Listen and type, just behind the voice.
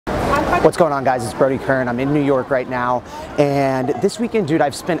What's going on, guys? It's Brodie Kern. I'm in New York right now, and this weekend, dude,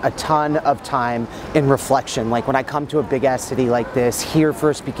 I've spent a ton of time in reflection. Like, when I come to a big ass city like this, here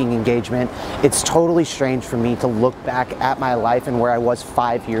for a speaking engagement, it's totally strange for me to look back at my life and where I was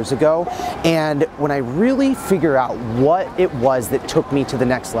 5 years ago. And when I really figure out what it was that took me to the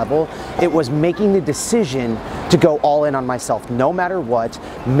next level, it was making the decision to go all in on myself, no matter what,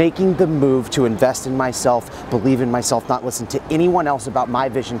 making the move to invest in myself, believe in myself, not listen to anyone else about my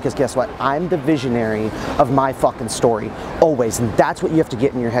vision, because guess what? I'm the visionary of my fucking story, always. And that's what you have to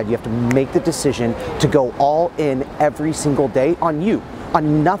get in your head. You have to make the decision to go all in every single day on you,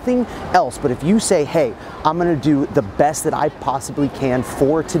 on nothing else. But if you say, hey, I'm gonna do the best that I possibly can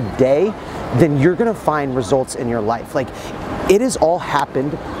for today, then you're gonna find results in your life. Like, it has all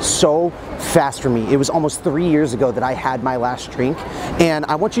happened so fast for me. It was almost 3 years ago that I had my last drink, and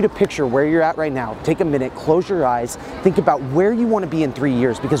I want you to picture where you're at right now. Take a minute, close your eyes, think about where you want to be in 3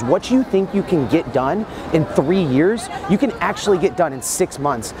 years, because what you think you can get done in 3 years, you can actually get done in 6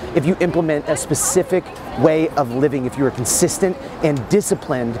 months if you implement a specific way of living, if you are consistent and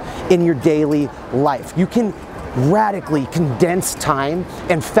disciplined in your daily life. You can radically condense time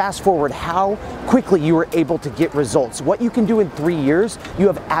and fast forward how quickly you were able to get results. What you can do in 3 years, you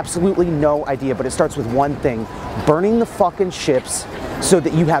have absolutely no idea, but it starts with one thing: burning the fucking ships so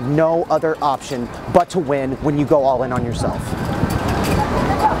that you have no other option but to win when you go all in on yourself.